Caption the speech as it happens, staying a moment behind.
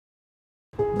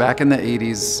Back in the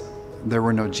 80s, there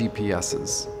were no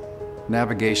GPSs.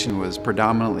 Navigation was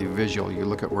predominantly visual. You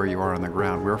look at where you are on the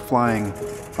ground. We're flying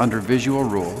under visual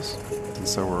rules, and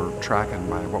so we're tracking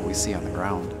by what we see on the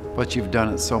ground. But you've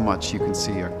done it so much you can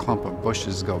see a clump of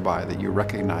bushes go by that you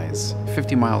recognize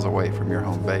 50 miles away from your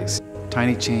home base.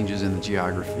 Tiny changes in the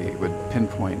geography would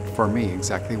pinpoint for me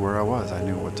exactly where I was. I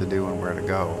knew what to do and where to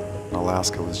go.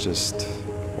 Alaska was just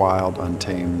wild,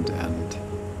 untamed, and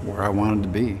where I wanted to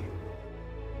be.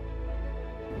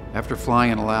 After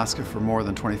flying in Alaska for more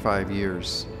than 25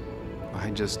 years, I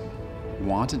just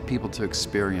wanted people to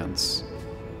experience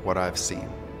what I've seen.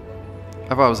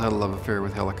 I've always had a love affair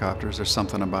with helicopters. There's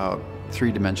something about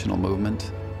three-dimensional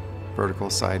movement, vertical,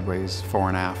 sideways, fore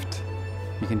and aft.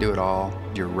 You can do it all.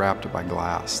 You're wrapped by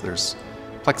glass. There's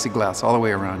plexiglass all the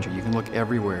way around you. You can look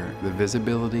everywhere. The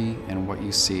visibility and what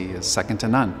you see is second to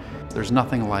none. There's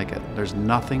nothing like it. There's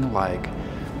nothing like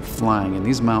flying in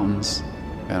these mountains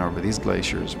and over these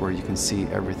glaciers where you can see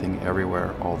everything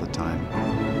everywhere all the time.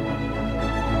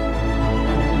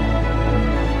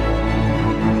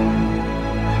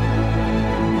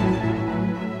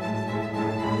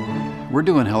 We're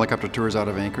doing helicopter tours out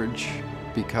of Anchorage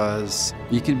because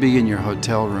you could be in your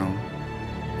hotel room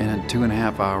and in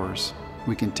 2.5 hours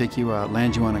we can take you out,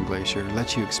 land you on a glacier,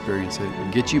 let you experience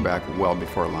it, get you back well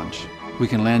before lunch. We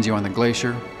can land you on the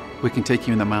glacier, we can take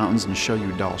you in the mountains and show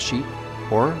you Dall sheep,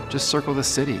 or just circle the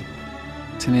city.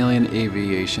 Tanalian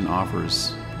Aviation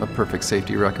offers a perfect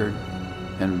safety record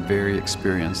and very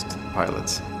experienced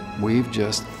pilots. We've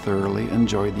just thoroughly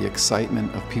enjoyed the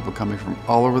excitement of people coming from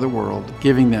all over the world,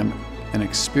 giving them an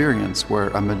experience where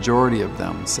a majority of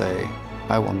them say,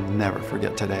 I will never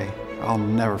forget today. I'll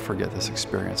never forget this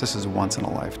experience. This is once in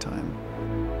a lifetime.